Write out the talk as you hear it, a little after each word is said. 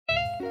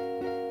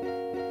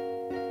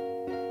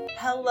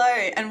Hello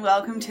and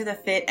welcome to the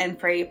Fit and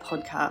Free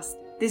podcast.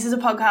 This is a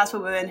podcast for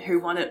women who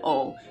want it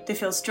all, to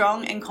feel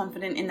strong and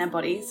confident in their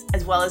bodies,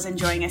 as well as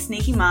enjoying a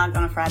sneaky mug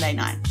on a Friday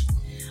night.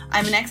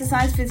 I'm an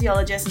exercise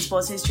physiologist and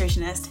sports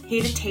nutritionist,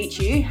 here to teach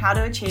you how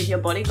to achieve your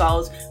body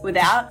goals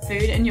without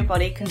food and your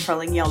body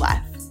controlling your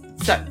life.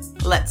 So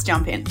let's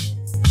jump in.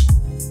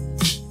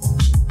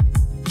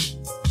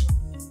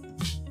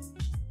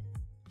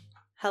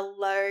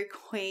 Hello,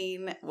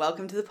 Queen.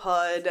 Welcome to the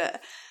pod.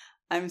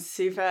 I'm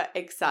super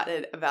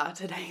excited about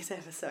today's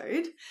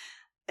episode.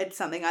 It's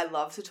something I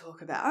love to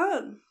talk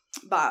about,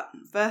 but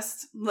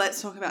first let's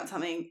talk about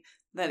something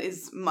that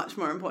is much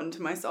more important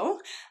to my soul,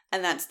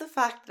 and that's the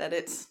fact that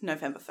it's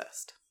November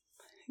 1st.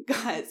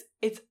 Guys,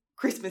 it's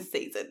Christmas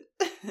season.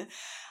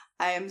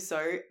 I am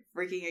so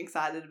freaking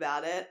excited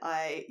about it.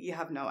 You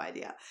have no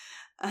idea.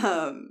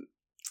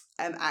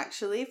 I'm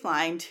actually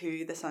flying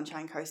to the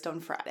Sunshine Coast on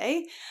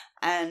Friday,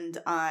 and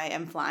I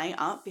am flying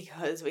up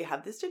because we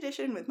have this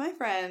tradition with my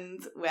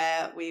friends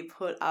where we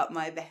put up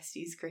my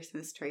bestie's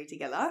Christmas tree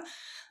together.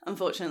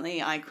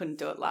 Unfortunately, I couldn't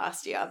do it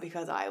last year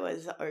because I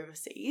was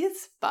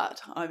overseas,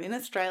 but I'm in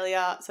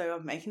Australia, so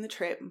I'm making the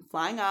trip. I'm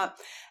flying up,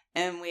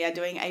 and we are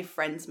doing a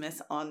Friendsmas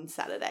on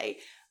Saturday,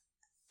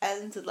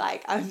 and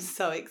I'm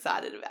so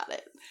excited about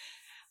it.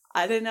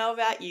 I don't know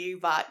about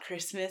you, but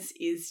Christmas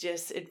is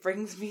just, it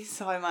brings me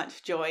so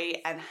much joy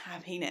and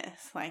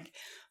happiness,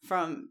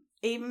 from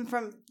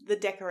the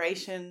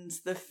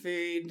decorations, the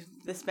food,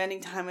 the spending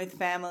time with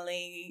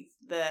family,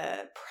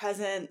 the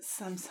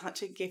presents. I'm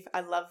such a gift.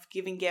 I love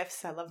giving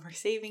gifts. I love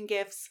receiving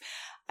gifts.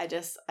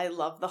 I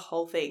love the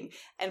whole thing.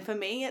 And for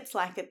me, it's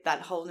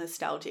that whole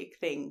nostalgic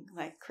thing.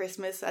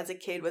 Christmas as a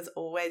kid was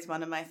always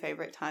one of my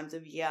favorite times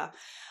of year.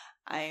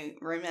 I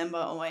remember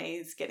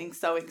always getting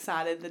so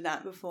excited the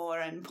night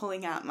before and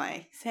pulling out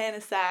my Santa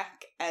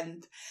sack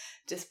and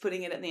just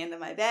putting it at the end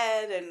of my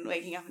bed and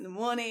waking up in the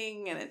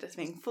morning and it just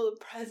being full of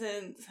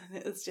presents. And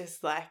it was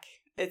just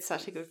it's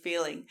such a good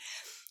feeling.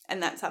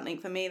 And that's something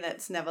for me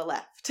that's never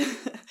left.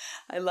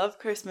 I love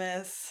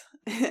Christmas,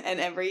 and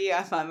every year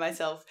I find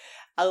myself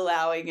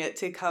allowing it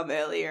to come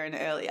earlier and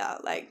earlier.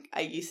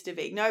 I used to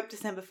be, nope,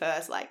 December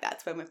 1st,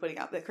 that's when we're putting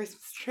up the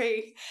Christmas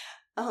tree.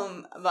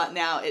 But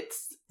now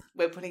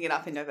we're putting it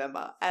up in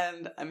November,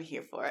 and I'm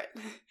here for it.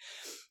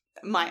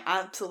 My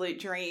absolute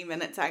dream,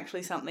 and it's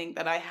actually something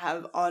that I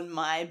have on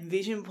my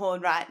vision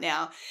board right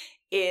now,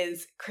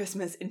 is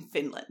Christmas in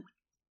Finland.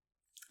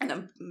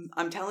 And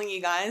I'm telling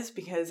you guys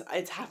because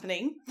it's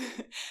happening.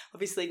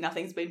 Obviously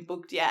nothing's been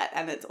booked yet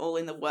and it's all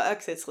in the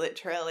works. It's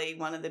literally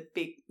one of the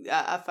big,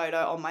 a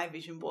photo on my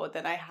vision board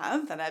that I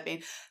have that I've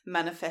been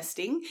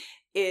manifesting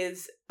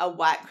is a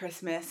white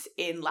Christmas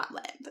in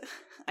Lapland.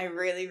 I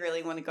really,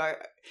 really want to go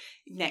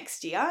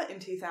next year in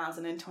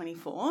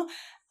 2024.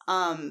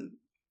 And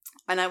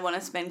I want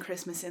to spend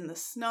Christmas in the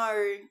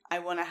snow. I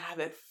want to have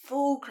it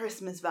full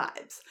Christmas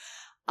vibes.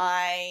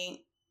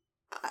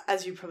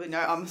 As you probably know,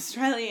 I'm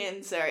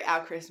Australian, so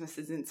our Christmas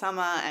is in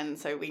summer, and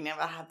so we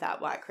never have that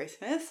white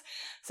Christmas.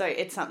 So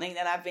it's something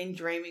that I've been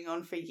dreaming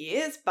on for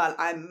years, but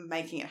I'm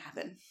making it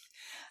happen.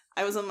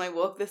 I was on my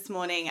walk this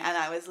morning and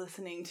I was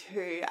listening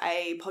to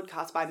a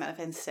podcast by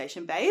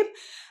Manifestation Babe,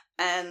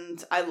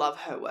 and I love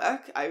her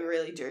work. I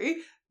really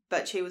do.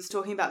 But she was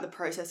talking about the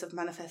process of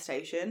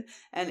manifestation,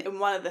 and in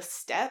one of the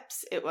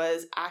steps, it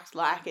was act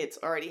like it's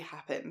already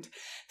happened.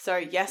 So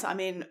yes, I'm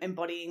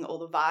embodying all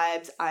the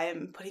vibes. I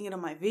am putting it on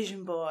my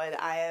vision board.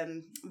 I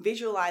am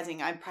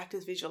visualizing. I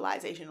practice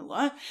visualization a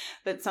lot,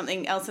 but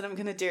something else that I'm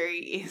going to do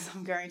is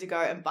I'm going to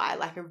go and buy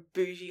a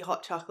bougie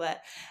hot chocolate,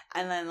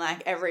 and then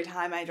every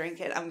time I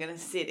drink it, I'm going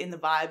to sit in the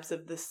vibes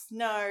of the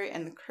snow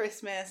and the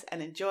Christmas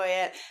and enjoy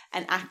it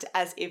and act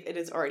as if it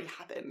has already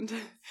happened.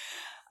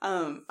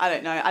 I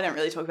don't know. I don't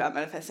really talk about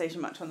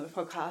manifestation much on the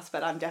podcast,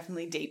 but I'm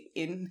definitely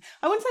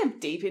I wouldn't say I'm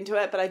deep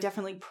into it, but I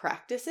definitely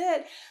practice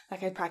it. I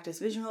practice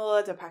vision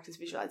boards, I practice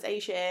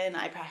visualization,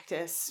 I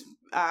practice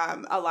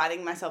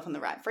aligning myself on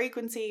the right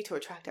frequency to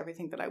attract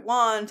everything that I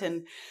want.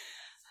 And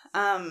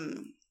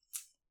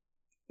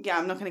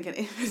I'm not going to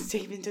get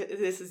deep into it.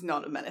 This is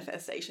not a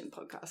manifestation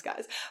podcast,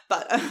 guys,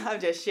 but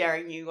I'm just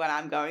sharing you what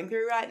I'm going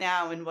through right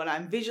now and what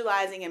I'm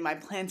visualizing and my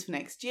plans for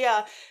next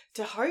year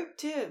to hope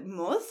to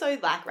more so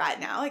right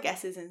now, I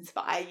guess, is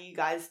inspire you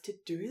guys to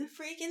do the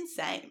freaking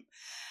same.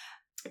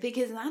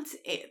 Because that's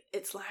it.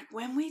 It's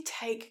when we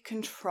take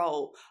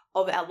control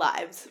of our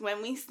lives,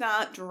 when we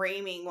start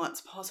dreaming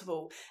what's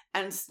possible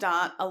and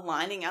start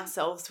aligning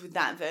ourselves with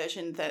that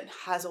version that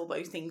has all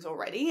those things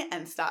already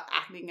and start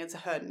acting as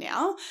her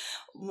now,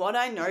 what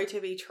I know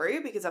to be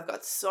true, because I've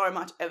got so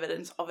much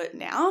evidence of it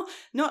now,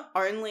 not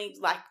only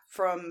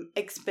from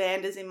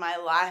expanders in my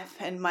life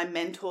and my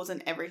mentors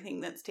and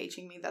everything that's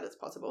teaching me that it's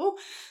possible,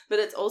 but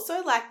it's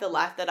also the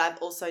life that I've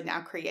also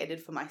now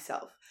created for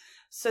myself.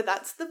 So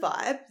that's the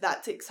vibe.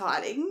 That's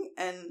exciting.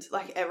 And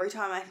every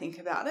time I think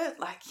about it,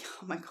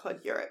 oh my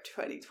God, Europe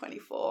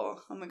 2024.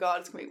 Oh my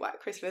God, it's going to be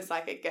white Christmas.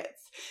 It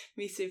gets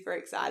me super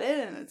excited.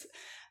 And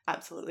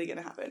absolutely going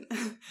to happen.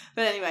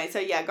 But anyway, so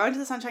yeah, going to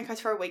the Sunshine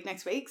Coast for a week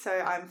next week. So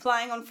I'm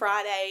flying on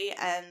Friday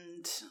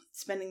and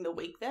spending the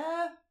week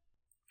there.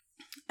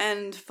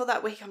 And for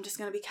that week, I'm just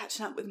going to be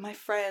catching up with my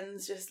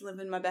friends, just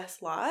living my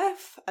best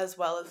life, as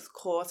well as, of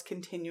course,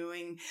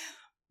 continuing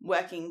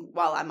working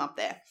while I'm up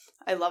there.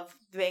 I love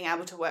being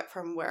able to work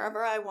from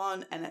wherever I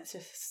want, and it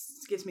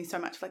just gives me so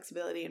much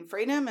flexibility and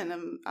freedom,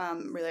 and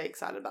I'm really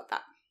excited about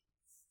that.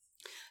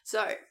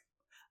 So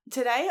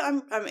today,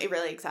 I'm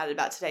really excited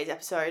about today's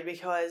episode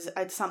because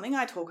it's something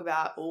I talk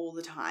about all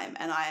the time,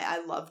 and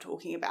I love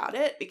talking about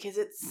it because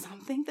it's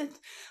something that,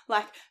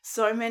 like,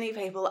 so many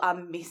people are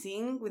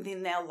missing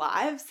within their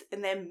lives,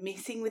 and they're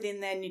missing within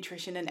their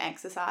nutrition and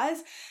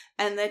exercise,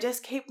 and they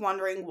just keep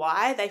wondering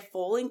why they're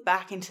falling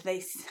back into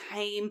these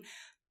same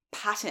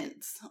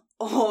patterns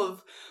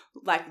of,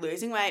 like,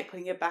 losing weight,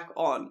 putting it back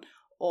on,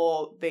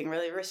 or being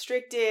really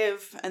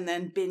restrictive and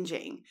then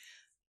binging,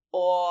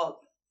 or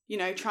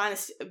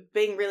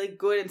being really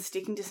good and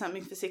sticking to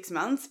something for 6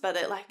 months, but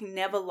it like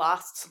never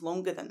lasts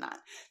longer than that.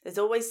 There's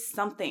always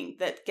something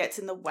that gets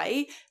in the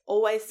way,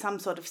 always some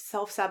sort of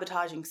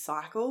self-sabotaging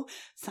cycle,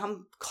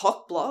 some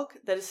cock block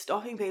that is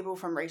stopping people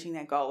from reaching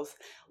their goals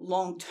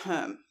long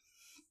term.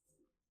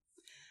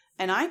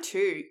 And I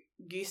too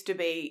used to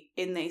be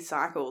in these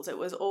cycles. It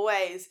was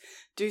always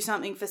do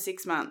something for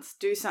 6 months,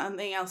 do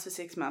something else for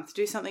 6 months,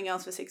 do something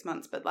else for 6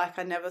 months. But like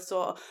I never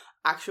saw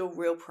actual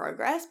real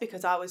progress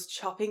because I was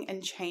chopping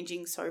and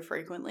changing so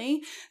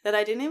frequently that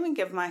I didn't even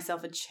give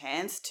myself a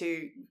chance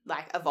to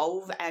like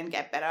evolve and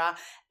get better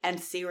and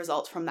see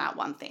results from that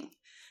one thing.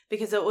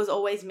 Because it was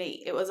always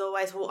me. It was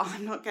always, well,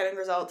 I'm not getting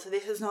results.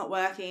 This is not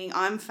working.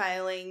 I'm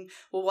failing.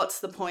 Well, what's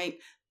the point?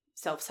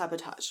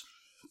 Self-sabotage.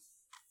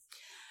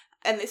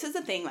 And this is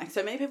the thing, like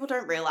so many people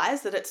don't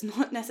realize that it's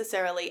not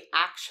necessarily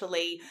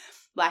actually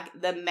like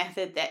the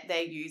method that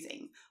they're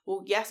using.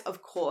 Well, yes,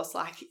 of course,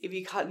 like if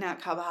you're cutting out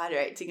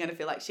carbohydrates, you're going to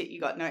feel like shit, you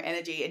got no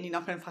energy and you're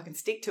not going to fucking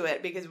stick to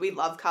it because we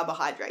love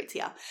carbohydrates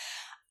here.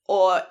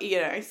 Or,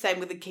 same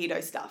with the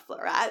keto stuff,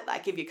 right?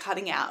 Like if you're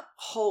cutting out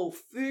whole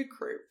food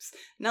groups,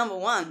 number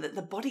one, that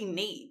the body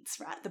needs,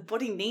 right? The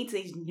body needs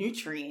these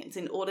nutrients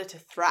in order to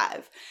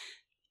thrive.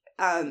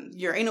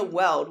 You're in a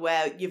world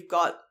where you've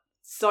got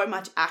so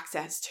much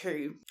access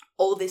to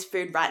all this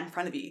food right in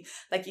front of you.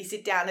 Like you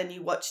sit down and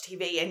you watch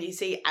TV and you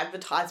see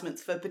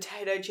advertisements for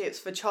potato chips,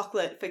 for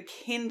chocolate, for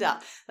Kinder.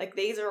 Like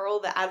these are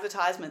all the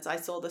advertisements I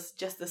saw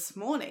this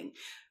morning,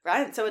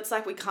 right? So it's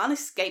like we can't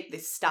escape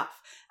this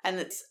stuff, and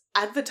it's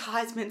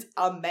advertisements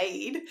are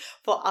made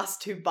for us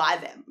to buy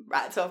them,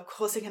 right? So of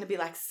course they're going to be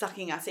like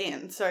sucking us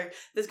in. So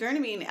there's going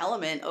to be an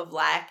element of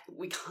like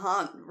we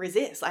can't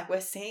resist, like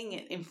we're seeing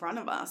it in front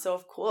of us. So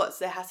of course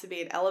there has to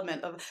be an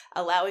element of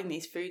allowing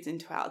these foods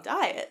into our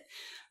diet,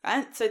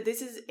 right? So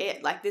this is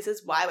it. Like this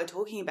is why we're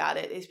talking about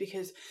it, is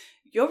because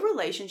your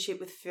relationship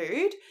with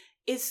food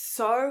is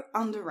so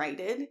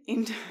underrated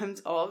in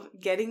terms of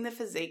getting the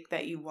physique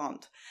that you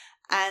want.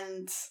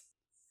 And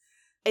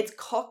it's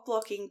cock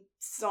blocking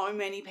so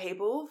many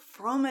people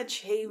from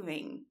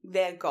achieving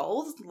their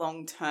goals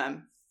long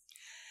term.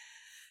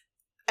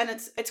 And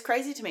it's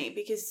crazy to me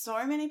because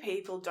so many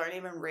people don't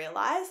even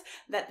realize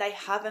that they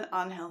have an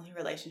unhealthy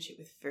relationship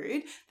with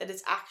food that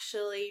is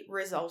actually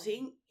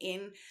resulting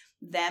in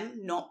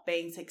them not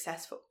being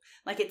successful.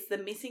 Like it's the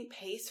missing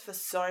piece for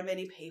so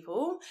many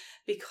people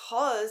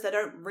because they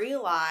don't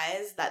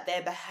realize that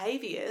their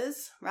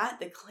behaviors, right?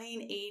 The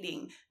clean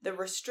eating, the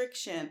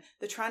restriction,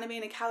 the trying to be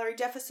in a calorie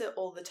deficit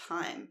all the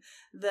time,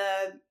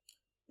 the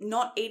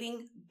not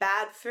eating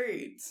bad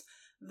foods,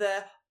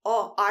 the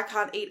I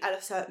can't eat at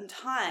a certain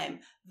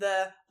time,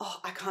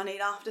 I can't eat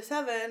after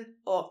 7,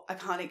 or I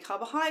can't eat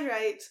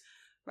carbohydrates,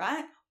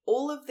 right?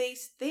 All of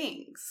these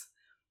things,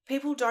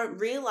 people don't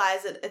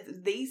realize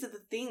that these are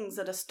the things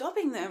that are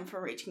stopping them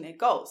from reaching their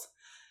goals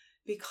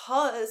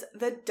because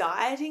the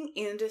dieting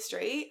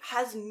industry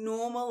has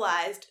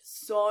normalized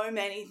so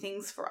many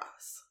things for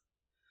us.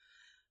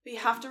 But you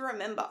have to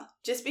remember,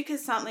 just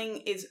because something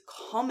is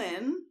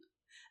common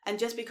and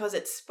just because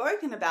it's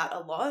spoken about a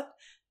lot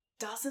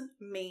doesn't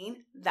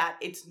mean that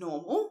it's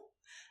normal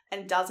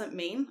and doesn't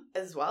mean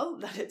as well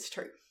that it's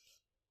true.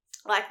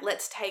 Like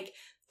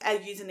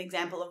I'll use an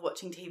example of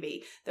watching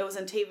TV. There was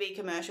a TV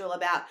commercial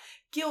about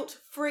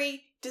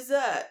guilt-free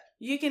dessert.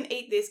 You can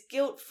eat this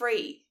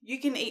guilt-free. You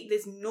can eat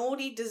this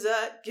naughty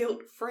dessert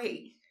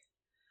guilt-free,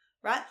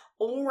 right?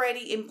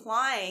 Already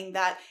implying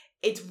that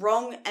it's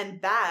wrong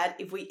and bad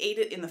if we eat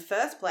it in the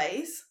first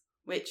place,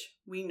 which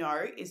we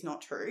know is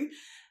not true.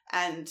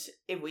 And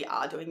if we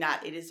are doing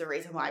that, it is the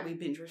reason why we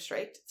binge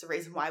restrict. It's the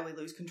reason why we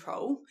lose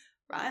control,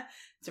 right?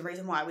 It's the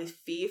reason why we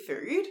fear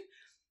food,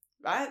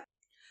 right?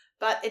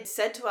 But it's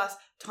said to us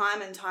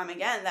time and time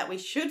again that we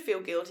should feel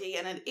guilty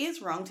and it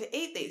is wrong to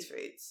eat these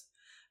foods,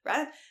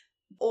 right?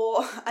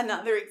 Or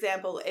another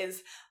example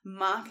is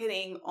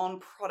marketing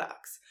on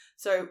products.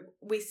 So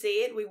we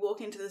see it, we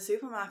walk into the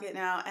supermarket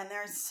now and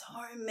there are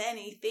so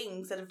many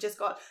things that have just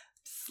got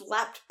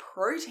slapped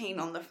protein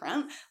on the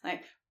front,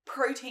 like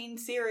protein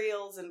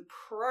cereals and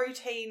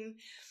protein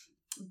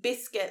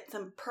biscuits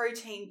and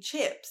protein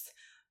chips,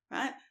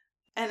 right?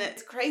 And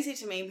it's crazy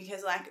to me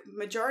because like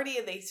majority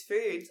of these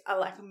foods are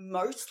like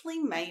mostly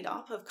made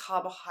up of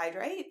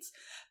carbohydrates,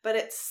 but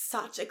it's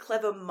such a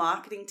clever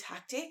marketing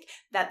tactic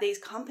that these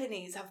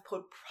companies have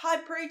put high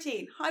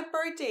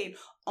protein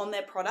on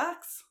their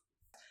products.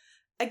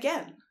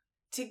 Again,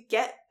 to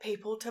get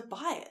people to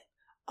buy it.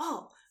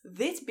 Oh,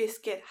 this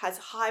biscuit has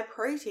high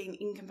protein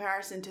in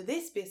comparison to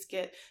this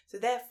biscuit, so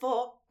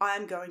therefore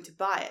I'm going to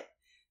buy it.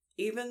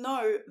 Even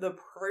though the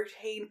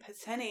protein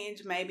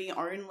percentage may be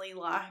only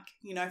like,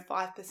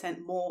 5%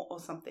 more or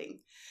something,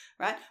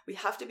 right? We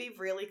have to be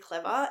really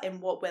clever in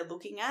what we're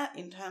looking at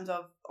in terms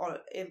of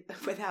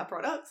with our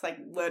products, like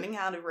learning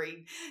how to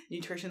read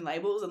nutrition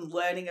labels and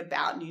learning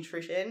about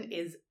nutrition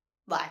is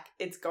like,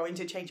 it's going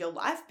to change your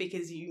life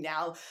because you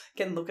now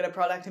can look at a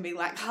product and be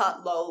like,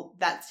 lol,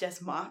 that's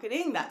just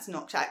marketing. That's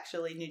not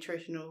actually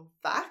nutritional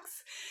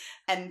facts.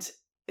 And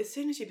as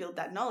soon as you build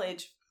that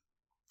knowledge,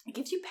 it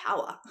gives you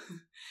power.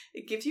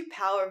 It gives you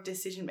power of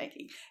decision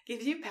making. It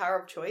gives you power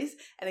of choice,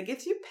 and it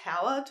gives you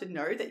power to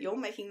know that you're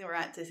making the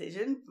right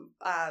decision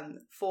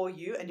for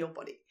you and your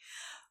body.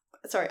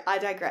 Sorry, I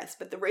digress.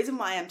 But the reason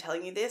why I'm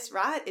telling you this,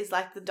 right, is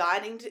like the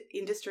dieting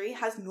industry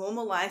has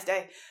normalized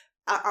a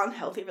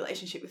unhealthy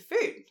relationship with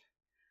food.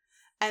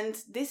 And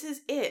this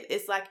is it.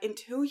 It's like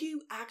until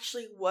you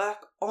actually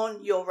work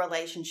on your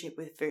relationship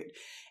with food,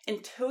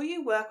 until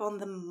you work on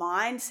the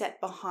mindset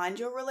behind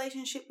your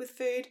relationship with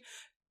food,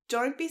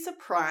 don't be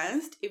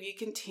surprised if you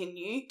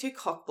continue to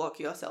cockblock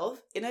yourself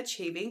in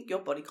achieving your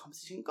body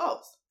composition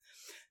goals.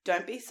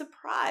 Don't be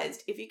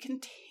surprised if you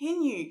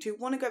continue to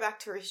want to go back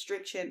to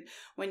restriction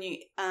when you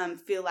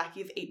feel like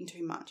you've eaten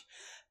too much.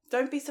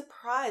 Don't be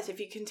surprised if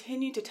you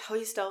continue to tell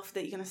yourself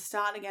that you're going to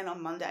start again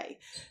on Monday.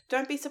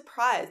 Don't be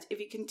surprised if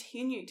you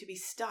continue to be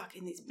stuck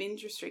in these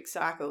binge restrict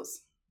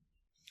cycles.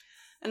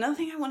 Another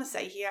thing I want to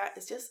say here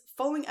is just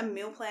following a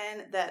meal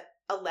plan that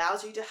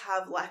allows you to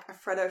have like a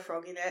Freddo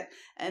frog in it,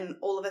 and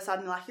all of a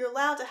sudden like you're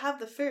allowed to have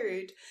the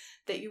food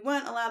that you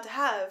weren't allowed to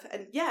have.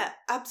 And yeah,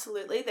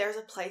 absolutely, there's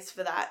a place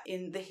for that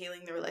in the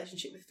healing the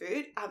relationship with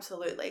food.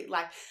 Absolutely.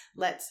 Like,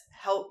 let's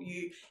help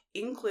you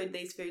include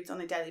these foods on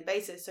a daily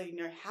basis so you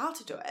know how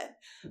to do it.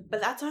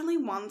 But that's only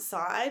one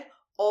side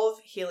of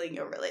healing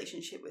your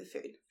relationship with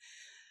food.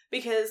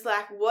 Because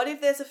like, what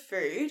if there's a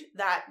food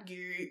that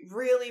you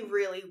really,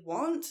 really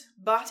want,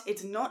 but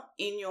it's not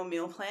in your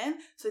meal plan,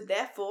 so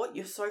therefore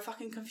you're so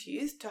fucking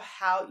confused to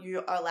how you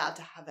are allowed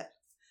to have it,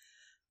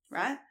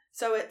 right?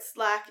 So it's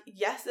like,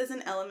 yes, there's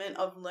an element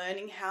of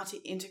learning how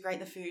to integrate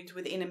the foods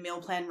within a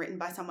meal plan written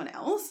by someone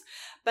else,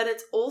 but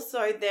it's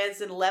also,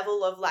 there's a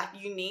level of like,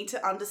 you need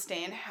to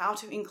understand how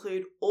to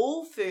include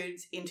all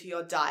foods into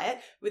your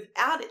diet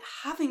without it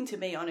having to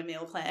be on a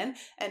meal plan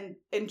and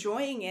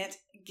enjoying it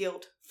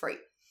guilt-free.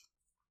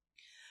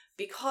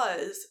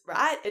 Because,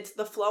 right, it's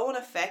the flow-on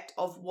effect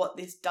of what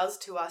this does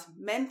to us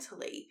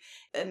mentally.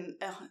 And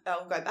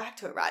I'll go back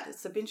to it, right?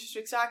 It's the binge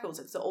restrict cycles.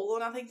 It's the all or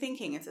nothing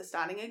thinking. It's the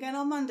starting again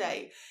on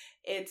Monday.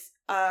 It's,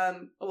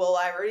 well,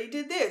 I already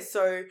did this,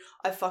 so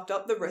I fucked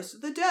up the rest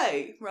of the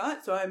day,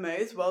 right? So I may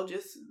as well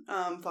just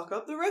fuck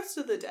up the rest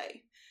of the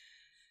day.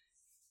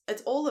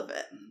 It's all of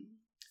it.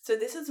 So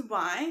this is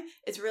why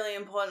it's really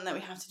important that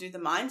we have to do the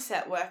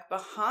mindset work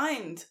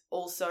behind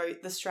also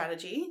the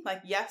strategy.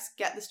 Like, yes,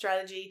 get the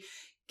strategy,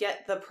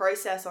 get the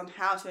process on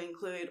how to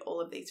include all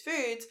of these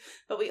foods,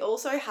 but we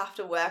also have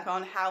to work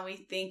on how we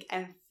think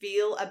and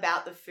feel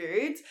about the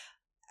foods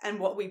and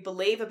what we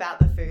believe about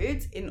the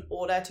foods in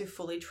order to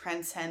fully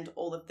transcend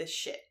all of this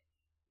shit.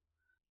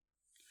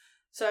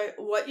 So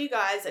what you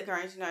guys are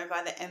going to know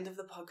by the end of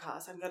the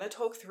podcast, I'm going to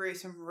talk through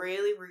some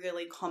really,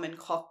 really common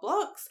cock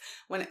blocks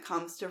when it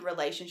comes to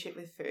relationship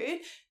with food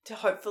to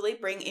hopefully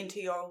bring into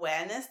your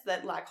awareness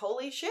that like,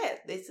 holy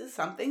shit, this is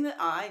something that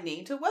I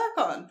need to work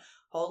on.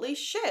 Holy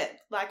shit,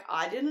 like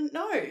I didn't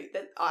know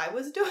that I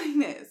was doing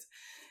this,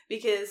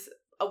 because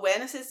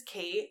awareness is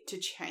key to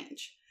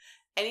change.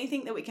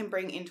 Anything that we can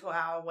bring into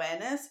our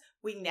awareness,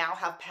 we now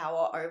have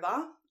power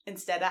over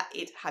instead of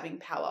it having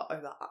power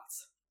over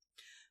us.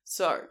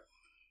 So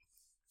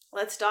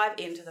let's dive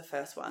into the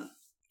first one.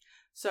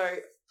 So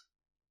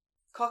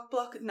cock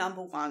block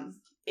number 1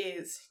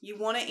 is you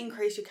want to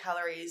increase your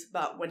calories,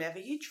 but whenever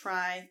you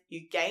try,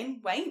 you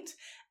gain weight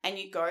and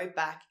you go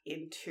back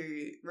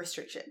into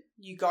restriction.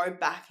 You go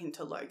back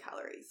into low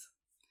calories.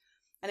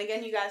 And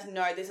again, you guys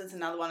know this is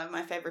another one of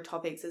my favorite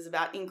topics, is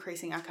about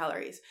increasing our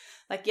calories.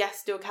 Like,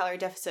 yes, do a calorie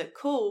deficit,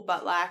 cool,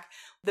 but like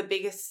the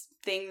biggest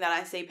thing that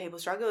I see people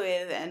struggle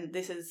with, and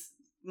this is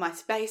my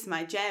space,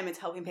 my jam, it's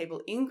helping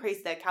people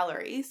increase their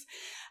calories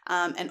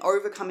and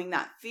overcoming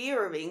that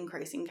fear of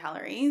increasing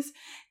calories,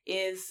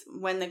 is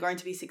when they're going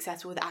to be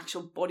successful with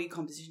actual body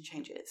composition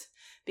changes.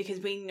 Because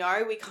we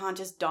know we can't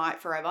just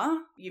diet forever.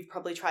 You've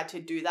probably tried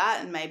to do that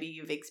and maybe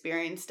you've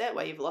experienced it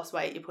where you've lost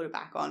weight, you put it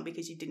back on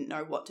because you didn't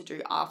know what to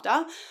do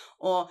after,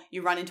 or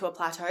you run into a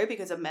plateau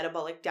because of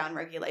metabolic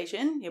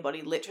downregulation. Your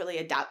body literally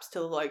adapts to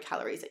the low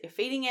calories that you're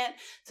feeding it.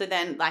 So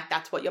then like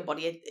that's what your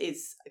body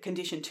is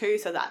conditioned to.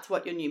 So that's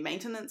what your new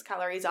maintenance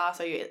calories are.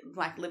 So you're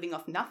like living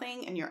off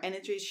nothing and your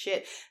energy is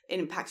shit. It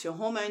impacts your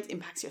hormones,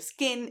 impacts your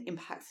skin,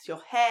 impacts your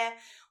hair,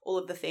 all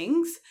of the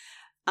things.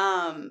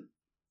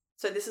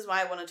 So this is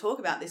why I want to talk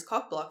about this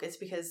cock block. It's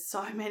because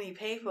so many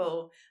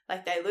people,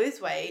 like they lose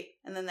weight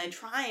and then they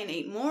try and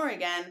eat more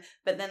again,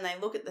 but then they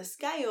look at the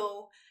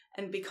scale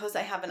and because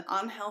they have an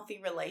unhealthy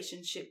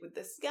relationship with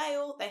the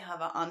scale, they have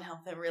an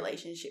unhealthy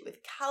relationship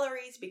with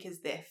calories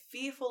because they're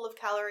fearful of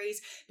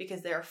calories,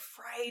 because they're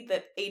afraid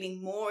that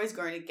eating more is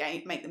going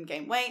to make them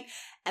gain weight.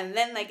 And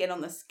then they get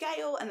on the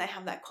scale and they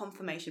have that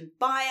confirmation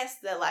bias.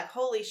 They're like,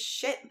 holy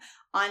shit,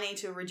 I need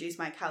to reduce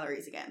my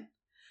calories again.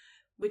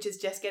 Which is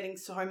just getting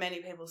so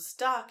many people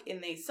stuck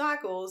in these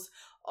cycles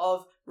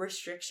of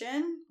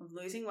restriction, of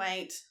losing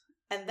weight,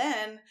 and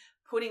then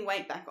putting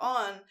weight back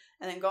on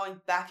and then going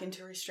back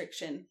into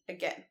restriction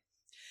again.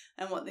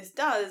 And what this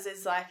does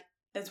is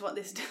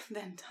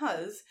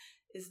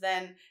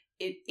then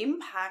it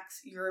impacts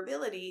your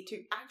ability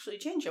to actually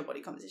change your body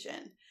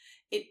composition.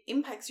 It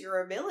impacts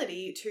your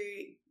ability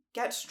to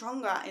get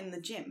stronger in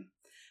the gym.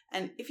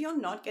 And if you're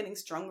not getting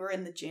stronger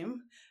in the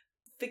gym,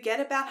 forget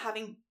about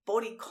having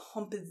body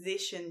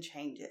composition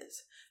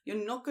changes.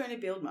 You're not going to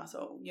build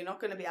muscle. You're not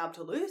going to be able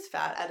to lose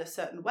fat at a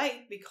certain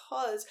weight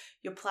because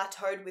you're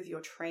plateaued with your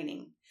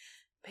training.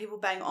 People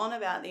bang on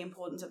about the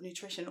importance of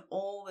nutrition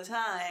all the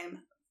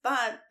time,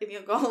 but if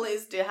your goal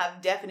is to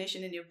have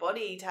definition in your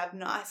body, to have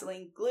nice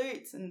lean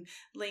glutes and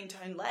lean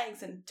toned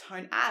legs and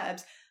toned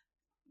abs,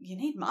 you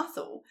need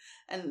muscle.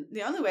 And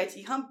the only way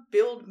you can't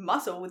build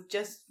muscle with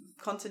just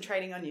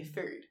concentrating on your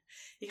food.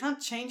 You can't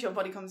change your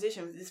body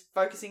composition with just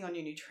focusing on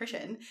your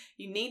nutrition.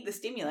 You need the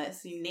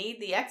stimulus. You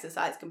need the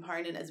exercise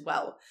component as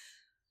well.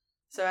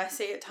 So I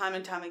see it time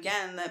and time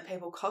again that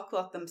people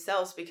cockblock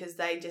themselves because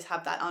they just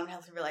have that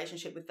unhealthy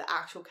relationship with the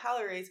actual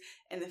calories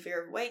and the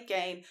fear of weight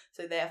gain.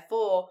 So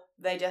therefore,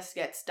 they just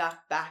get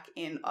stuck back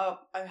in, oh,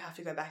 I have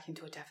to go back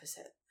into a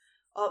deficit.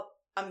 Oh,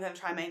 I'm going to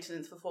try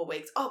maintenance for 4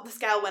 weeks. Oh, the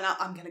scale went up.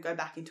 I'm going to go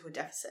back into a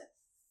deficit.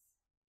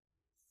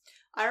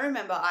 I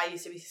remember I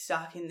used to be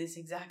stuck in this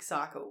exact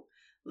cycle.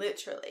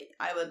 Literally,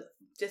 I would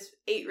just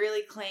eat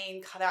really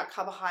clean, cut out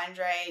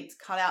carbohydrates,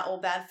 cut out all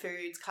bad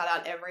foods, cut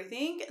out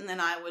everything, and then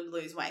I would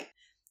lose weight.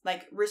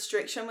 Like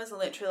restriction was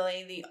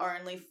literally the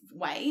only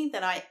way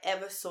that I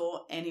ever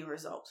saw any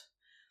result.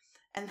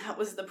 And that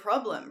was the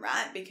problem,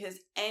 right? Because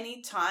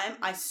anytime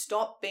I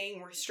stopped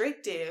being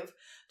restrictive,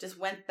 just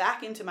went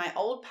back into my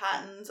old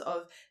patterns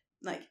of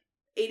like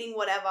eating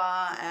whatever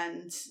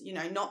and,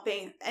 not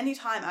being,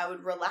 anytime I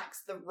would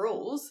relax the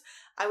rules,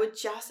 I would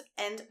just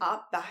end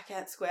up back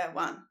at square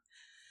one.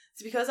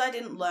 It's because I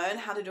didn't learn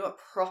how to do it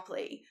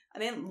properly. I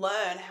didn't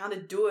learn how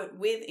to do it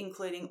with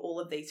including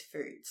all of these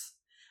foods.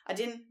 I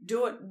didn't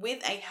do it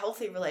with a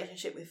healthy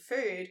relationship with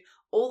food.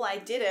 All I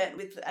did it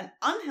with an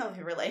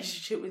unhealthy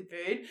relationship with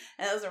food,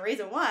 and that was the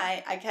reason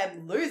why I kept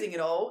losing it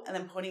all and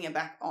then putting it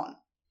back on.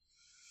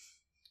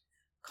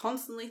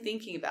 Constantly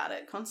thinking about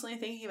it, constantly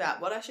thinking about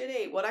what I should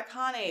eat, what I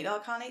can't eat, oh, I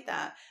can't eat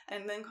that,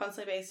 and then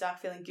constantly being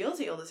stuck feeling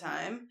guilty all the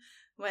time,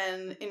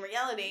 when in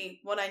reality,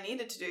 what I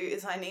needed to do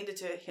is I needed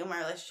to heal my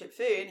relationship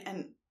with food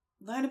and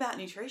learn about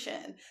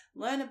nutrition,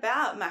 learn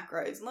about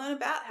macros, learn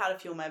about how to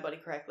fuel my body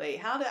correctly,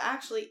 how to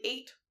actually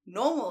eat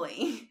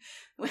normally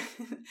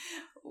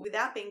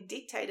without being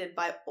dictated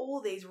by all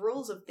these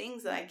rules of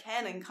things that I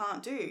can and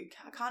can't do.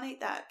 I can't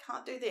eat that,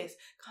 can't do this,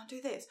 can't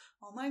do this.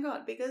 Oh my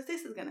God, because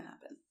this is going to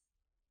happen.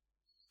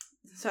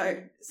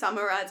 So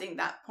summarizing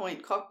that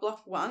point, cock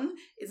block 1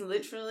 is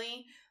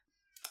literally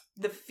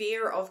the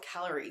fear of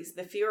calories,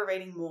 the fear of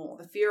eating more,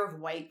 the fear of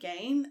weight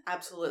gain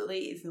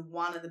absolutely is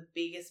one of the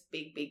biggest,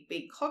 big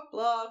cock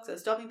blocks of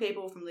stopping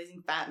people from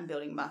losing fat and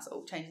building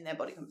muscle, changing their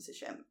body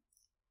composition.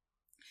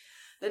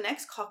 The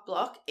next cock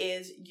block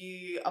is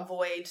you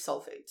avoid soul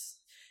foods.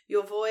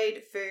 You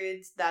avoid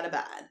foods that are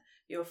bad.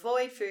 You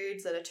avoid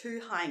foods that are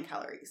too high in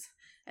calories.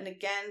 And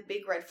again,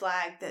 big red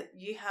flag that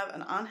you have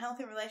an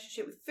unhealthy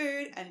relationship with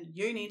food and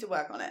you need to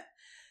work on it.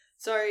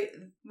 So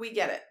we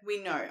get it.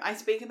 We know. I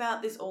speak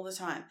about this all the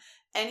time.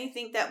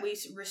 Anything that we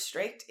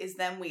restrict is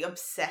then we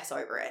obsess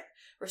over it.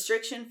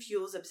 Restriction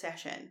fuels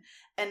obsession.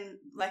 And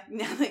like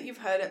now that you've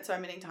heard it so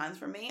many times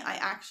from me, I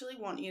actually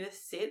want you to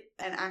sit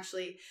and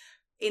actually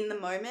in the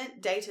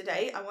moment, day to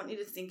day, I want you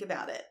to think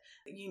about it.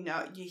 You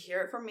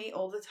hear it from me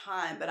all the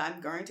time, but I'm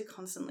going to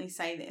constantly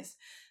say this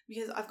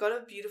because I've got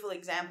a beautiful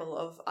example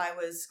of I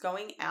was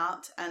going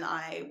out and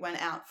I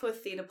went out for a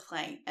theatre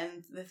play,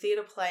 and the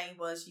theatre play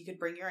was you could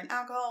bring your own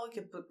alcohol,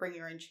 you could bring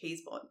your own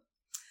cheese board.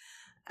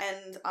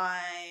 And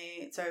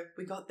so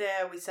we got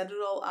there, we set it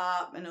all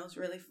up and it was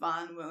really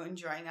fun. We were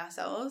enjoying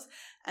ourselves.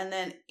 And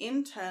then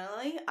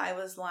internally I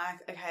was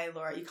like, okay,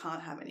 Laura, you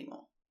can't have any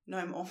more.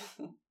 No more.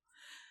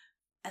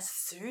 as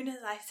soon as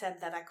I said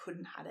that I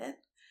couldn't have it,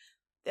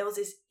 there was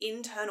this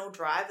internal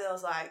drive that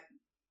was like,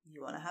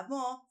 you want to have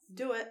more,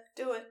 do it,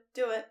 do it,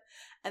 do it.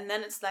 And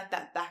then it's like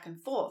that back and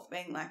forth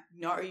being like,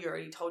 no, you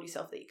already told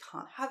yourself that you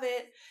can't have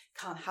it, you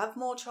can't have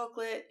more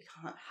chocolate, you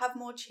can't have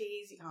more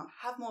cheese, you can't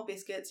have more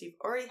biscuits, you've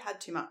already had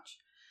too much.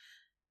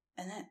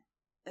 And then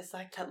it's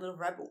like that little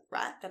rebel,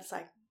 right? That's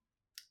like,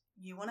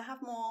 you want to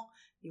have more,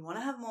 you want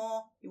to have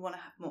more, you want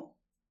to have more.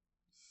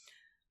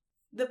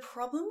 The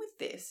problem with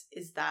this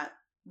is that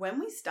when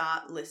we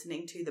start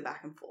listening to the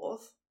back and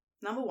forth,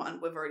 number one,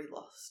 we've already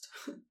lost.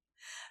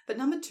 But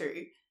number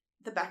two,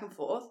 the back and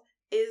forth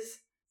is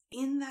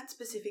in that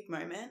specific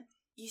moment,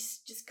 you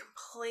just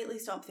completely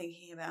stop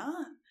thinking about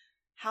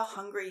how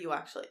hungry you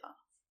actually are.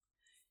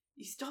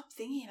 You stop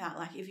thinking about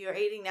like if you're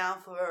eating now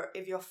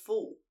if you're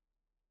full,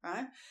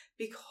 right?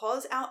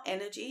 Because our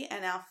energy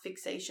and our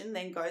fixation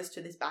then goes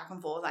to this back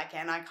and forth, I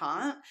can, I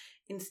can't,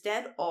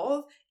 instead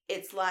of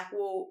it's like,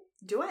 well,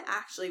 do I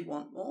actually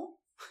want more?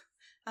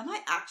 Am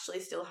I actually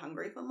still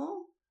hungry for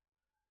more?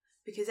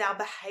 Because our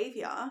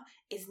behavior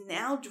is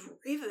now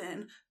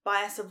driven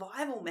by a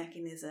survival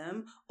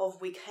mechanism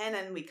of we can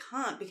and we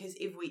can't, because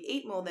if we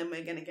eat more, then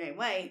we're going to gain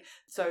weight.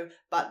 So,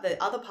 but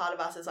the other part of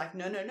us is like,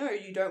 no,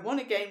 you don't want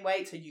to gain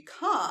weight, so you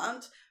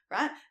can't,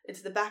 right?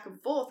 It's the back and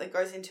forth that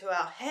goes into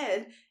our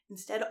head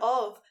instead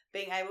of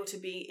being able to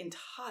be in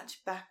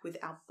touch back with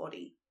our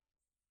body.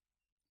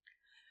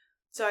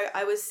 So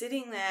I was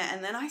sitting there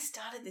and then I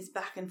started this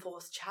back and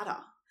forth chatter.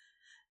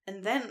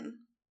 And then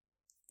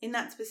in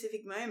that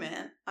specific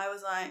moment, I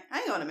was like,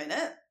 hang on a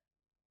minute.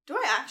 Do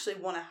I actually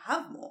want to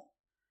have more?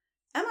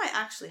 Am I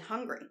actually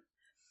hungry?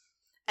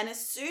 And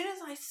as soon as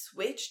I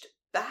switched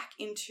back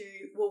into,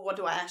 well, what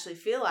do I actually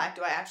feel like?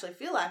 Do I actually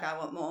feel like I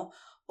want more?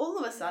 All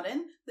of a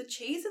sudden, the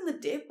cheese and the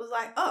dip was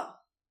like, oh,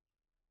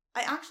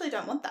 I actually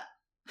don't want that.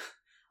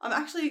 I'm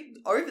actually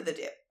over the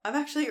dip. I've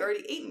actually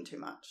already eaten too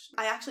much.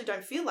 I actually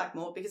don't feel like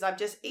more because I've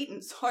just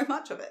eaten so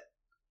much of it,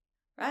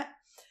 right?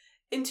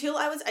 Until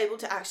I was able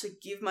to actually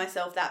give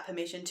myself that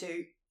permission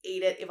to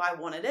eat it if I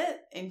wanted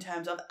it, in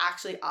terms of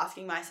actually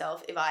asking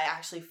myself if I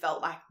actually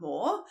felt like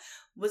more,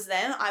 was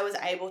then I was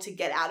able to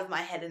get out of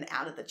my head and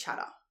out of the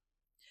chatter.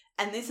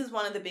 And this is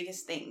one of the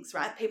biggest things,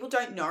 right? People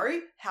don't know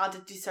how to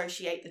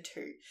dissociate the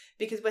two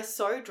because we're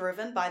so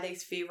driven by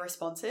these fear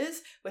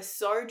responses. We're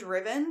so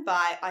driven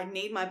by, I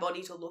need my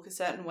body to look a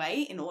certain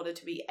way in order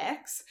to be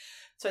X,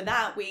 so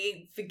that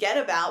we forget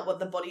about what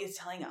the body is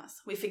telling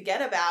us. We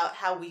forget about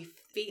how we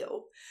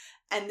feel.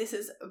 And this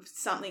is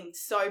something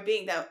so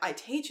big that I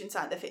teach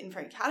inside the Fit and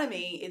Free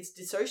Academy. It's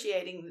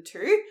dissociating the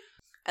two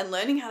and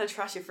learning how to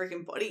trust your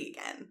freaking body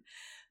again.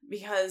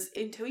 Because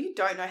until you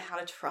don't know how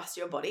to trust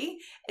your body,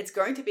 it's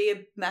going to be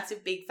a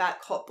massive, big,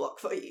 fat cop block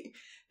for you.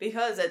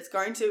 Because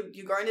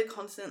you're going to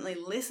constantly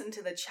listen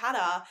to the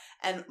chatter,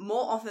 and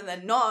more often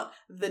than not,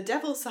 the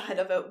devil side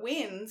of it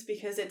wins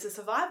because it's a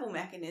survival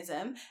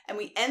mechanism, and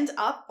we end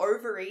up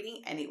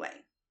overeating anyway.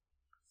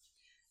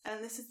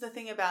 And this is the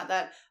thing about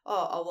that,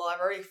 well,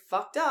 I've already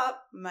fucked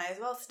up, may as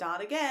well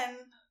start again.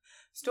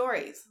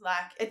 Stories.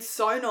 Like, it's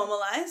so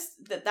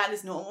normalized that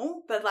is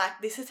normal, but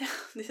like, this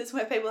is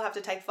where people have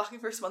to take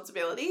fucking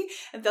responsibility.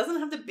 It doesn't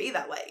have to be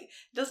that way.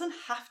 It doesn't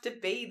have to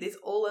be this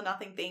all or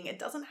nothing thing. It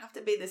doesn't have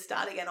to be this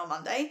start again on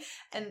Monday.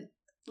 And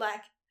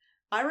like,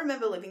 I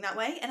remember living that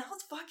way, and I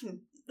was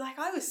fucking, like,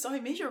 I was so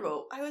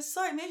miserable. I was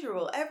so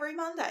miserable every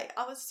Monday.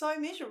 I was so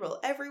miserable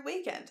every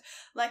weekend.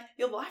 Like,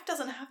 your life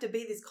doesn't have to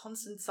be this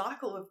constant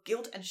cycle of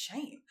guilt and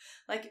shame.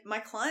 Like, my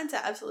clients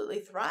are absolutely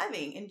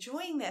thriving,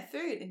 enjoying their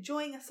food,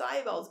 enjoying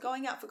acai bowls,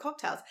 going out for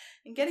cocktails,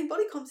 and getting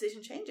body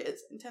composition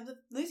changes in terms of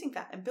losing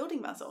fat and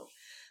building muscle.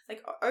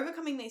 Like,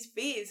 overcoming these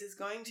fears is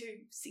going to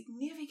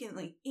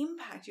significantly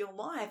impact your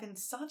life in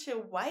such a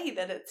way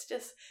that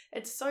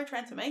it's so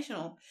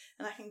transformational.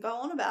 And I can go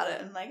on about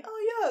it and like,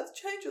 oh yeah, it's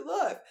changed your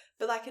life.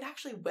 But like, it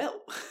actually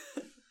will.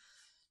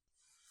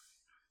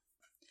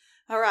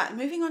 All right,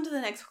 moving on to the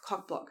next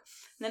cock block.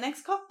 The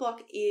next cock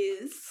block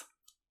is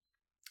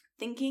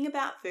thinking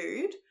about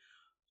food,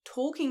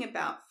 talking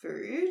about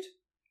food,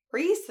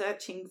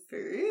 researching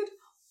food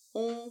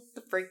all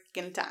the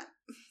freaking time.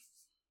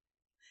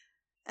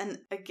 And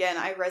again,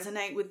 I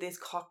resonate with this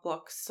cock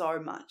block so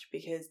much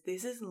because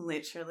this is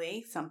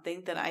literally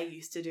something that I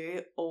used to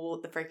do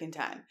all the freaking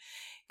time.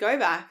 Go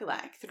back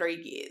like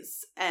 3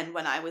 years, and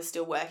when I was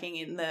still working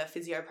in the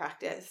physio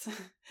practice,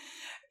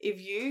 if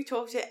you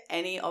talk to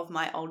any of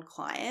my old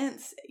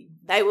clients,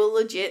 they will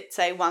legit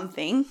say one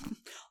thing.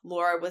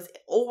 Laura was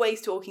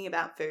always talking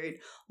about food.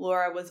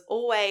 Laura was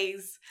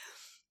always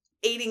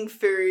eating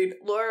food.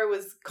 Laura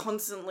was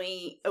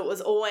constantly, it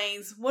was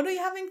always, what are you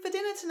having for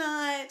dinner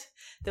tonight?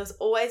 There was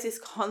always this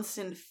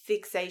constant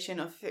fixation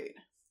of food.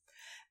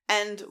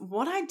 And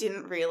what I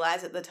didn't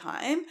realize at the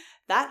time,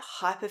 that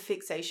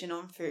hyperfixation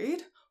on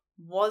food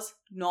was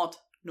not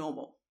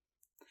normal.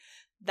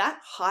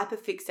 That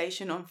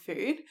hyperfixation on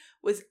food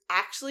was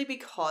actually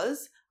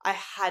because I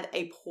had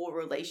a poor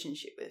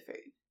relationship with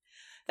food.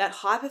 That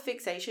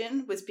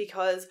hyperfixation was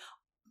because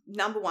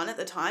number one, at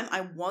the time,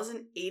 I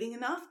wasn't eating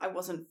enough. I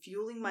wasn't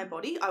fueling my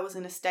body. I was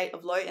in a state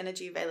of low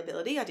energy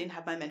availability. I didn't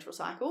have my menstrual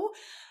cycle.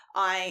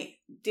 I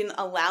didn't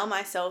allow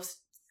myself.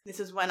 This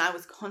is when I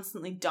was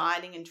constantly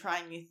dieting and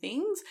trying new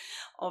things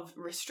of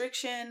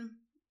restriction,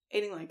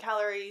 eating low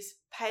calories,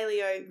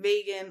 paleo,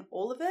 vegan,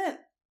 all of it.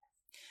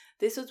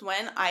 This was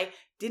when I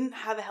didn't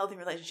have a healthy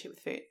relationship with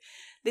food.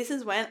 This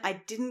is when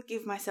I didn't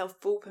give myself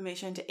full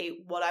permission to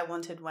eat what I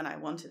wanted when I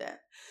wanted it.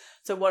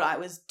 So what I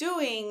was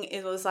doing,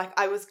 it was like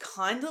I was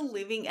kind of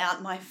living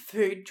out my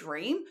food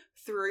dream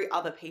through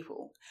other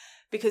people.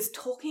 Because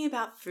talking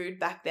about food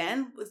back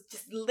then was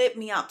just lit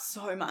me up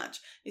so much.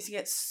 I used to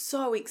get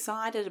so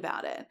excited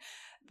about it.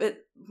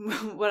 But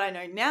what I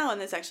know now, and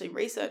there's actually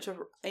research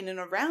in and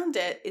around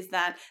it, is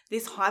that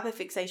this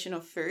hyperfixation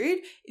of food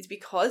is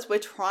because we're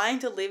trying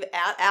to live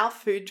out our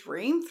food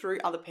dream through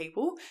other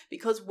people,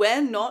 because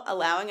we're not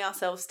allowing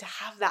ourselves to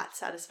have that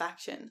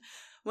satisfaction.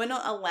 We're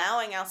not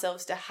allowing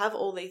ourselves to have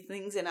all these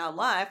things in our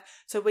life,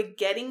 so we're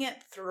getting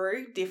it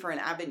through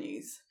different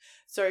avenues.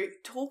 So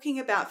talking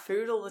about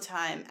food all the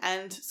time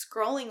and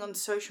scrolling on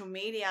social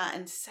media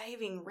and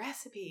saving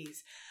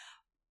recipes,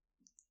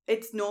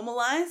 it's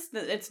normalized,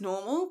 that it's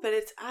normal, but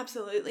it's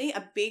absolutely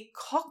a big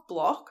cock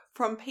block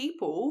from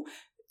people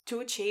to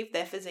achieve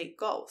their physique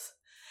goals.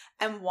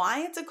 And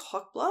why it's a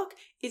cock block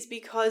is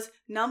because,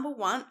 number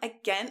one,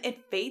 again,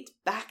 it feeds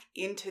back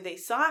into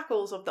these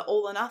cycles of the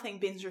all or nothing,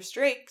 binge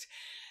restrict,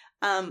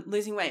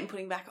 losing weight and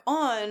putting back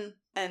on,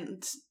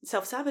 and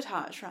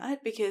self-sabotage,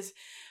 right? Because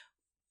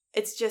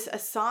it's just a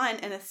sign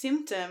and a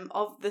symptom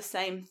of the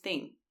same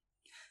thing.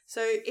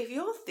 So if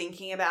you're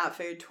thinking about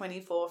food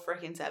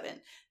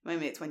 24/7,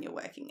 maybe it's when you're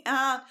working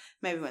out,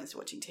 maybe when it's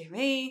watching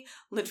TV,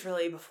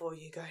 literally before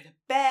you go to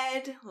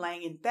bed,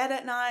 laying in bed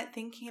at night,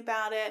 thinking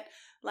about it,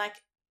 like,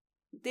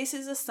 this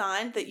is a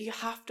sign that you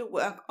have to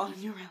work on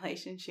your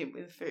relationship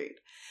with food.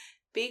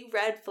 Big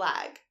red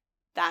flag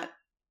that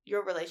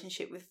your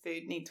relationship with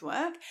food needs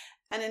work.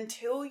 And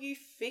until you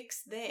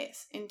fix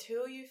this,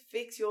 until you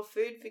fix your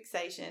food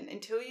fixation,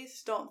 until you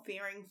stop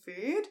fearing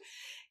food,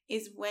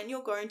 is when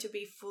you're going to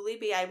fully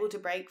be able to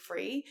break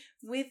free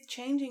with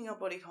changing your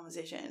body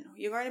composition.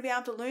 You're going to be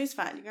able to lose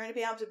fat. You're going to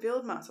be able to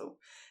build muscle,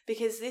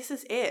 because this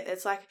is it.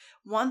 It's like,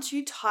 once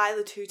you tie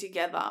the two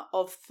together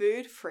of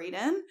food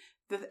freedom,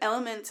 the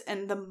elements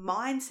and the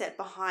mindset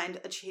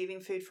behind achieving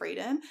food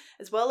freedom,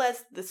 as well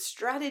as the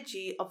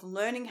strategy of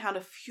learning how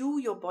to fuel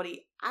your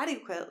body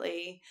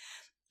adequately,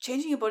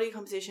 changing your body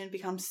composition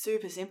becomes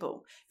super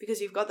simple,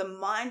 because you've got the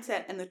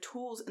mindset and the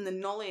tools and the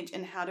knowledge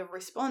and how to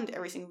respond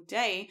every single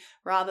day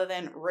rather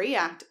than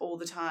react all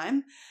the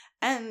time.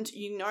 And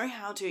you know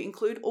how to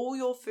include all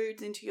your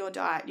foods into your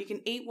diet. You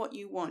can eat what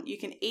you want. You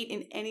can eat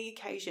in any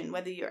occasion,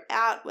 whether you're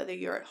out, whether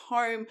you're at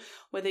home,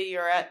 whether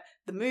you're at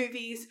the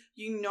movies.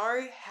 You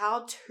know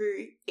how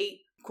to eat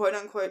quote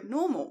unquote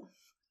normal,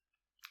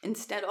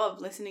 instead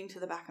of listening to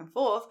the back and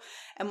forth.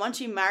 And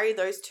once you marry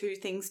those two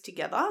things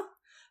together,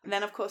 and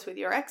then of course with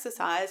your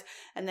exercise,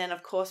 and then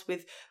of course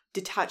with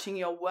detaching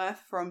your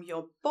worth from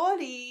your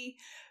body,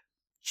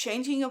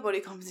 changing your body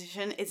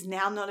composition is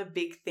now not a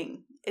big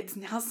thing. It's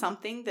now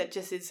something that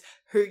just is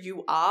who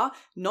you are,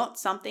 not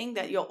something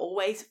that you're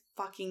always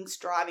fucking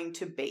striving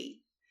to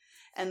be.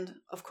 And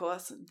of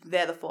course,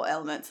 they're the 4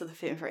 elements of the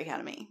Fit and Free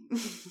Academy.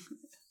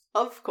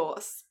 Of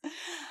course.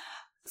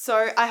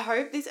 So I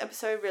hope this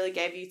episode really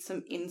gave you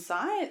some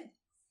insight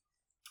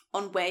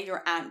on where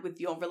you're at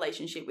with your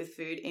relationship with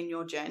food in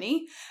your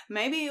journey.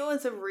 Maybe it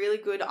was a really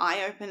good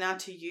eye-opener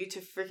to you to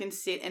freaking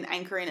sit and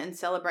anchor in and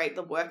celebrate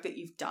the work that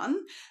you've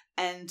done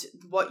and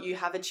what you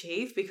have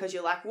achieved, because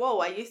you're like, whoa,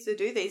 I used to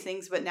do these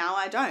things, but now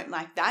I don't.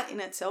 Like, that in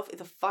itself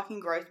is a fucking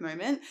growth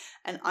moment,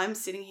 and I'm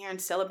sitting here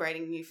and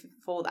celebrating you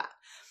for that.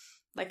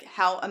 Like,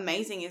 how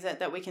amazing is it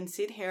that we can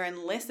sit here and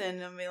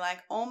listen and be like,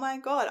 oh my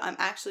God, I'm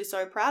actually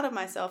so proud of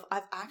myself.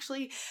 I've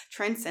actually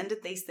transcended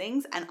these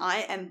things, and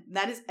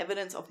that is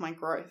evidence of my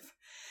growth.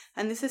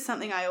 And this is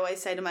something I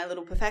always say to my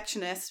little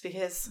perfectionists,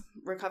 because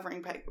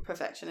recovering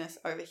perfectionists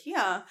over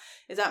here,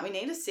 is that we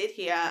need to sit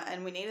here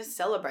and we need to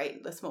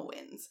celebrate the small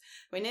wins.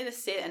 We need to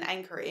sit and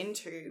anchor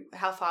into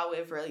how far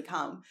we've really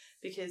come.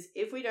 Because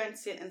if we don't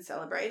sit and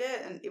celebrate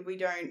it, and if we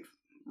don't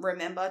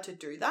remember to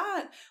do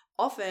that,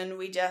 often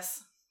we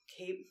just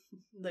keep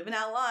living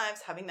our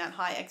lives having that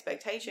high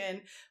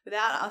expectation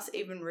without us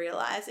even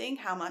realizing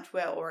how much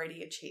we're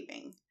already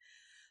achieving.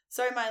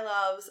 So my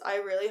loves, I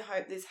really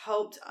hope this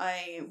helped.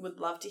 I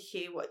would love to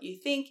hear what you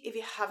think. If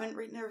you haven't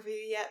written a review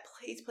yet,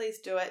 please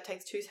do it. It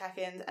takes 2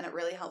 seconds and it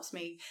really helps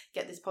me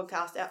get this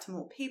podcast out to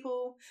more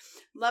people.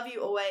 Love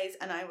you always,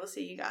 and I will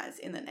see you guys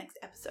in the next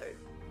episode.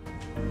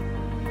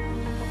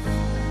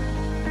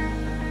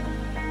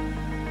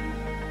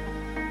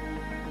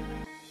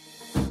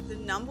 The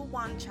number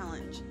one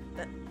challenge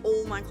that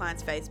all my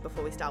clients face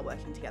before we start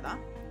working together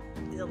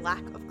is a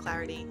lack of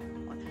clarity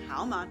on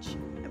how much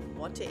and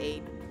what to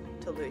eat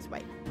to lose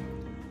weight.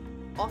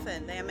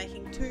 Often they are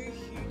making 2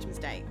 huge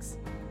mistakes,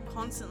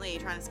 constantly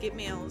trying to skip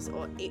meals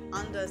or eat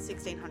under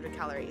 1,600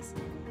 calories.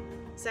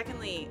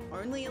 Secondly,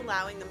 only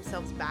allowing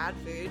themselves bad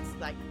foods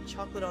like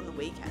chocolate on the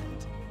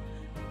weekend,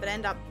 but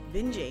end up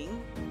binging,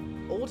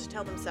 all to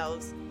tell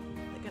themselves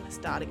they're going to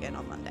start again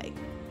on Monday.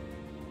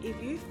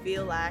 If you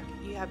feel like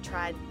you have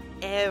tried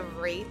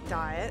every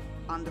diet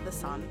under the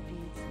sun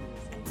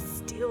and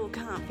still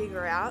can't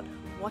figure out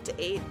what to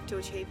eat to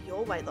achieve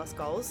your weight loss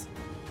goals,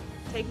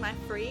 take my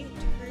free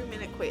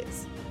 2-minute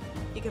quiz.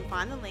 You can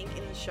find the link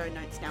in the show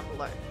notes down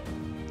below,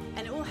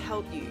 and it will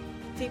help you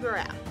figure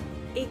out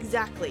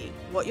exactly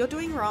what you're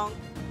doing wrong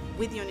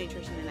with your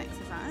nutrition and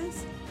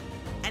exercise,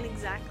 and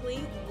exactly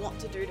what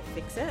to do to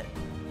fix it,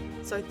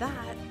 so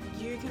that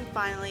you can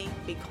finally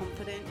be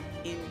confident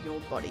in your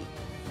body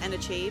and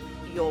achieve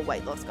your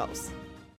weight loss goals.